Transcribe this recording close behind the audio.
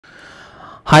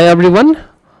Hi everyone,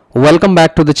 welcome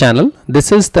back to the channel.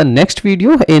 This is the next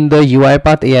video in the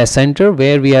UiPath AI Center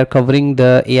where we are covering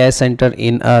the AI Center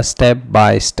in a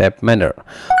step-by-step manner.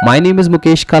 My name is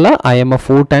Mukesh Kala. I am a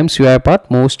 4x UiPath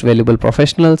Most Valuable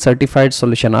Professional Certified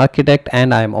Solution Architect,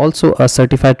 and I am also a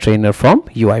certified trainer from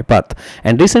UiPath.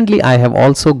 And recently I have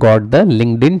also got the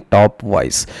LinkedIn Top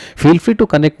Voice. Feel free to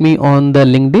connect me on the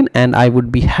LinkedIn and I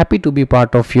would be happy to be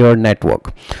part of your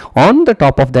network. On the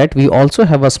top of that, we also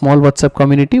have a small WhatsApp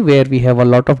community where we have a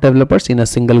lot of developers in a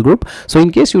single group. So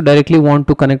in case you directly want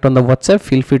to connect on the WhatsApp,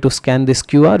 feel free to scan this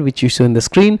QR which you see in the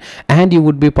screen and you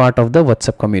would be part of the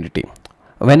WhatsApp community.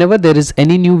 Whenever there is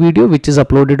any new video which is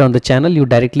uploaded on the channel, you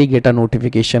directly get a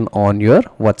notification on your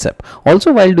WhatsApp.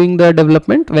 Also, while doing the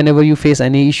development, whenever you face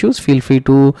any issues, feel free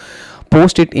to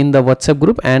post it in the WhatsApp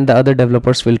group and the other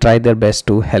developers will try their best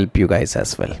to help you guys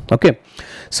as well. Okay,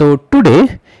 so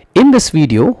today in this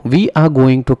video we are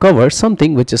going to cover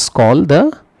something which is called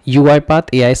the UiPath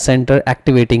AI Center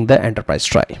activating the enterprise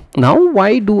trial. Now,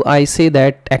 why do I say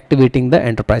that activating the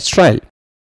enterprise trial?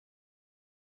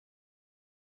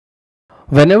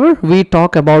 Whenever we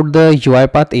talk about the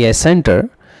UiPath AI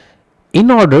Center, in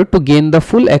order to gain the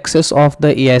full access of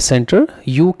the AI Center,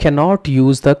 you cannot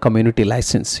use the community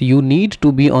license. You need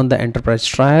to be on the enterprise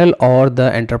trial or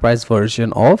the enterprise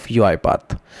version of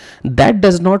UiPath. That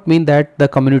does not mean that the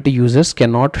community users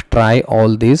cannot try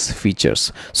all these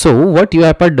features. So what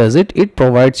UiPath does, it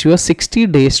provides you a 60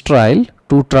 days trial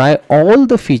to try all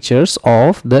the features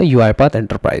of the UiPath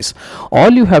Enterprise.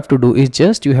 All you have to do is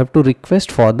just you have to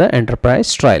request for the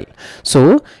enterprise trial.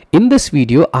 So in this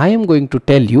video I am going to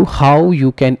tell you how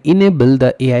you can enable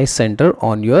the AI Center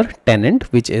on your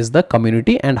tenant, which is the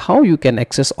community, and how you can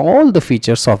access all the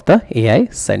features of the AI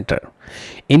Center.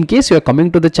 In case you are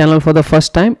coming to the channel for the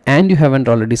first time and you haven't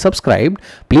already subscribed,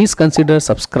 please consider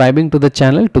subscribing to the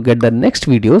channel to get the next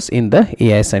videos in the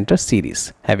AI Center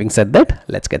series. Having said that,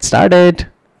 let's get started.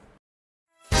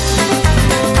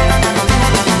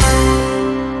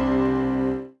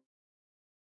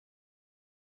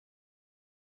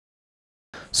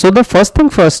 So the first thing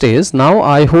first is, now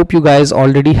I hope you guys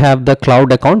already have the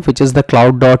cloud account, which is the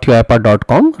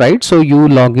cloud.uipath.com, right? So you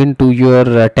log into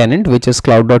your tenant, which is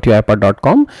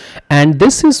cloud.uipath.com, and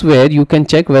this is where you can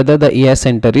check whether the AI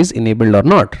Center is enabled or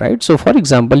not, right? So for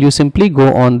example, you simply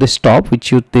go on this top,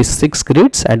 which you this 6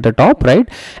 grids at the top, right?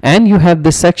 And you have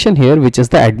this section here, which is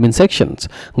the admin sections.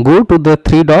 Go to the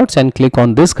 3 dots and click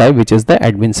on this guy, which is the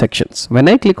admin sections. When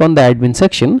I click on the admin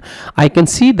section, I can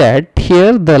see that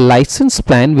here the license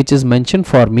plan which is mentioned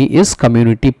for me is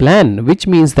community plan, which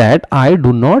means that I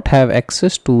do not have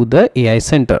access to the AI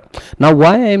Center. Now,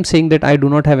 why I am saying that I do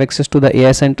not have access to the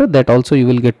AI Center, that also you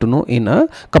will get to know in a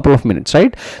couple of minutes,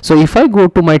 right? So if I go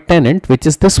to my tenant, which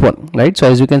is this one, right?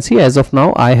 So as you can see, as of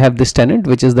now I have this tenant,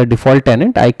 which is the default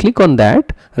tenant. I click on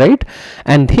that, right?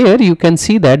 And here you can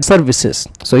see that services.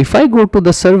 So if I go to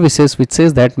the services, which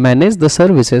says that manage the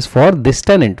services for this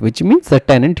tenant, which means the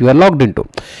tenant you are logged into.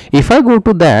 If I go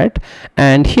to that,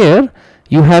 and here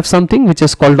you have something which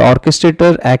is called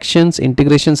orchestrator, actions,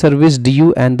 integration service,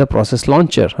 DU, and the process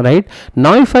launcher, right?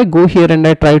 Now if I go here and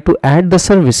I try to add the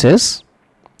services,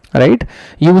 right,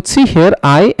 you would see here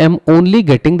I am only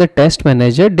getting the test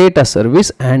manager, data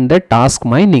service, and the task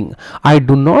mining. I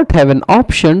do not have an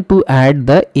option to add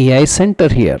the AI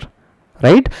Center here,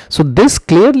 right? So this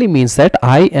clearly means that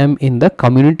I am in the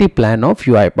community plan of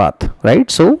UiPath,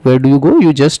 right? So where do you go?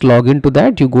 You just log into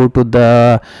that, you go to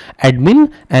the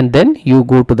admin, and then you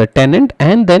go to the tenant,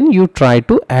 and then you try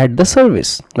to add the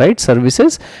service, right?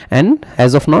 Services, and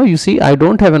as of now you see I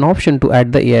don't have an option to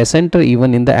add the AI Center.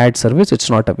 Even in the add service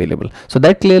it's not available. So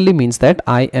that clearly means that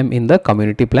I am in the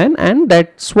community plan, and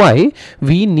that's why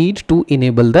we need to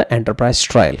enable the enterprise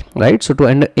trial, right? So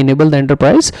to enable the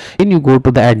enterprise, then you go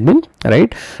to the admin,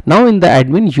 right? Now in the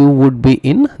admin you would be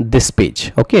in this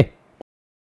page. Okay,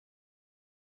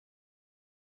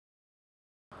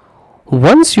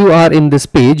 once you are in this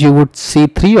page, you would see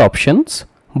 3 options: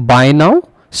 buy now,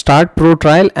 start pro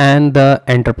trial, and the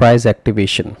enterprise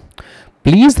activation.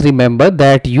 Please remember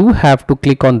that you have to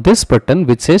click on this button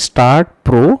which says start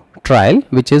pro trial,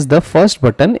 which is the first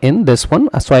button in this one.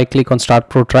 So I click on start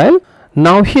pro trial.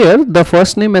 Now here the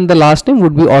first name and the last name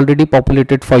would be already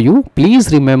populated for you.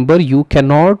 Please remember, you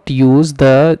cannot use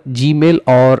the Gmail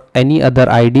or any other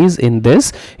IDs in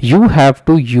this. You have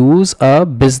to use a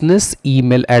business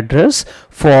email address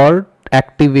for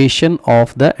activation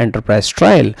of the enterprise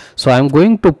trial. So I'm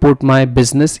going to put my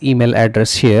business email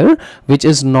address here, which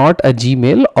is not a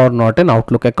Gmail or not an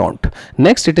Outlook account.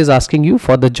 Next, it is asking you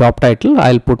for the job title.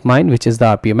 I'll put mine, which is the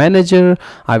RPA manager.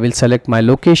 I will select my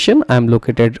location. I'm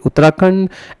located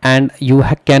Uttarakhand, and you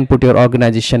can put your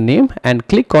organization name and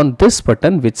click on this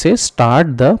button which says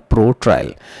start the pro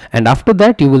trial. And after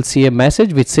that, you will see a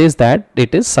message which says that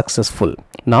it is successful.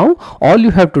 Now all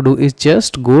you have to do is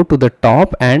just go to the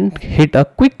top and hit a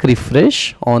quick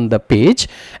refresh on the page,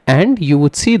 and you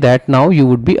would see that now you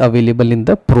would be available in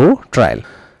the pro trial.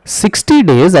 60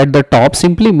 days at the top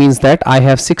simply means that I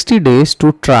have 60 days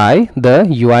to try the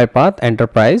UiPath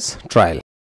enterprise trial.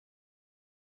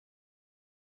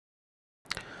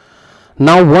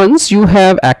 Now once you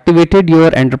have activated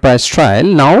your enterprise trial,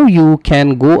 now you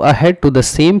can go ahead to the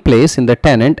same place in the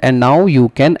tenant, and now you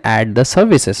can add the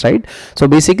services, right? So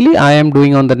basically I am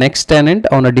doing on the next tenant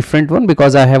on a different one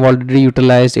because I have already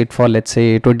utilized it for, let's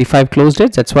say, 25 close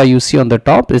dates. That's why you see on the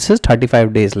top this is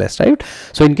 35 days less, right?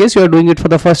 So in case you are doing it for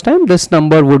the first time, this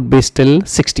number would be still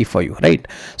 60 for you, right?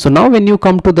 So now when you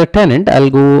come to the tenant, I'll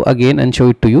go again and show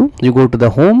it to you. You go to the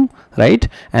home, right,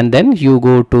 and then you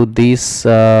go to these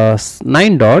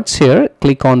 9 dots here,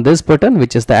 click on this button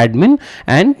which is the admin,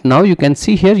 and now you can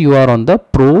see here you are on the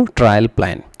pro trial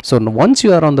plan. So once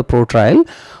you are on the pro trial,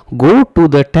 go to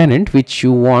the tenant which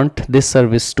you want this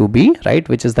service to be, right,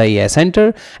 which is the AI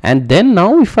Center. And then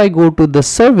now if I go to the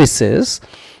services,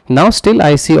 now still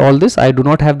I see all this, I do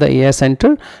not have the AI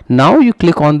Center. Now you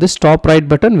click on this top right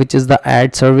button which is the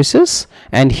add services,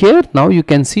 and here now you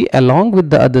can see along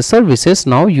with the other services,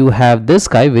 now you have this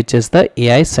guy which is the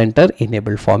AI Center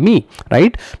enabled for me,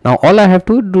 right? Now all I have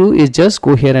to do is just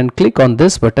go here and click on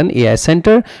this button AI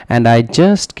Center, and I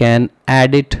just can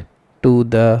add it to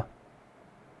the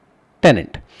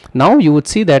tenant. Now you would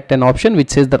see that an option which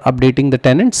says that updating the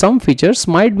tenant, some features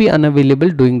might be unavailable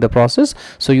during the process,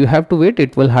 so you have to wait.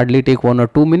 It will hardly take 1 or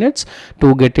 2 minutes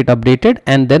to get it updated,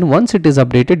 and then once it is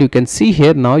updated, you can see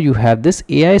here now you have this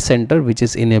AI Center which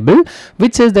is enabled,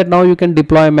 which says that now you can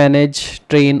deploy, manage,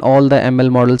 train all the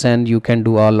ML models, and you can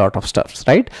do a lot of stuff,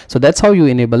 right? So that's how you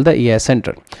enable the AI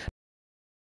Center.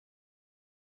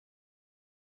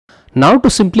 Now to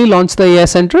simply launch the AI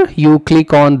Center, you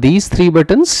click on these 3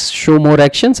 buttons, show more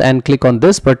actions, and click on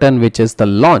this button which is the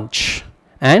launch,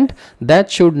 and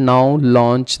that should now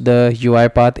launch the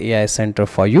UiPath AI Center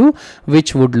for you,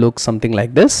 which would look something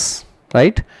like this,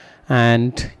 right?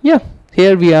 And yeah,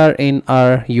 here we are in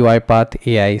our UiPath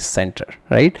AI Center,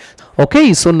 right?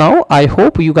 Okay, so now I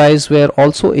hope you guys were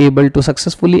also able to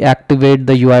successfully activate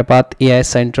the UiPath AI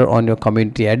Center on your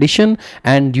community edition,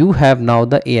 and you have now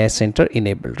the AI Center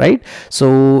enabled, right?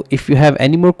 So if you have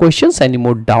any more questions, any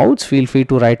more doubts, feel free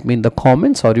to write me in the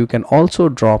comments, or you can also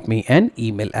drop me an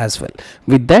email as well.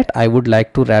 With that, I would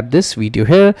like to wrap this video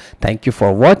here. Thank you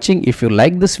for watching. If you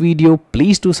like this video,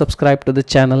 please do subscribe to the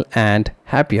channel, and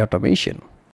happy automation.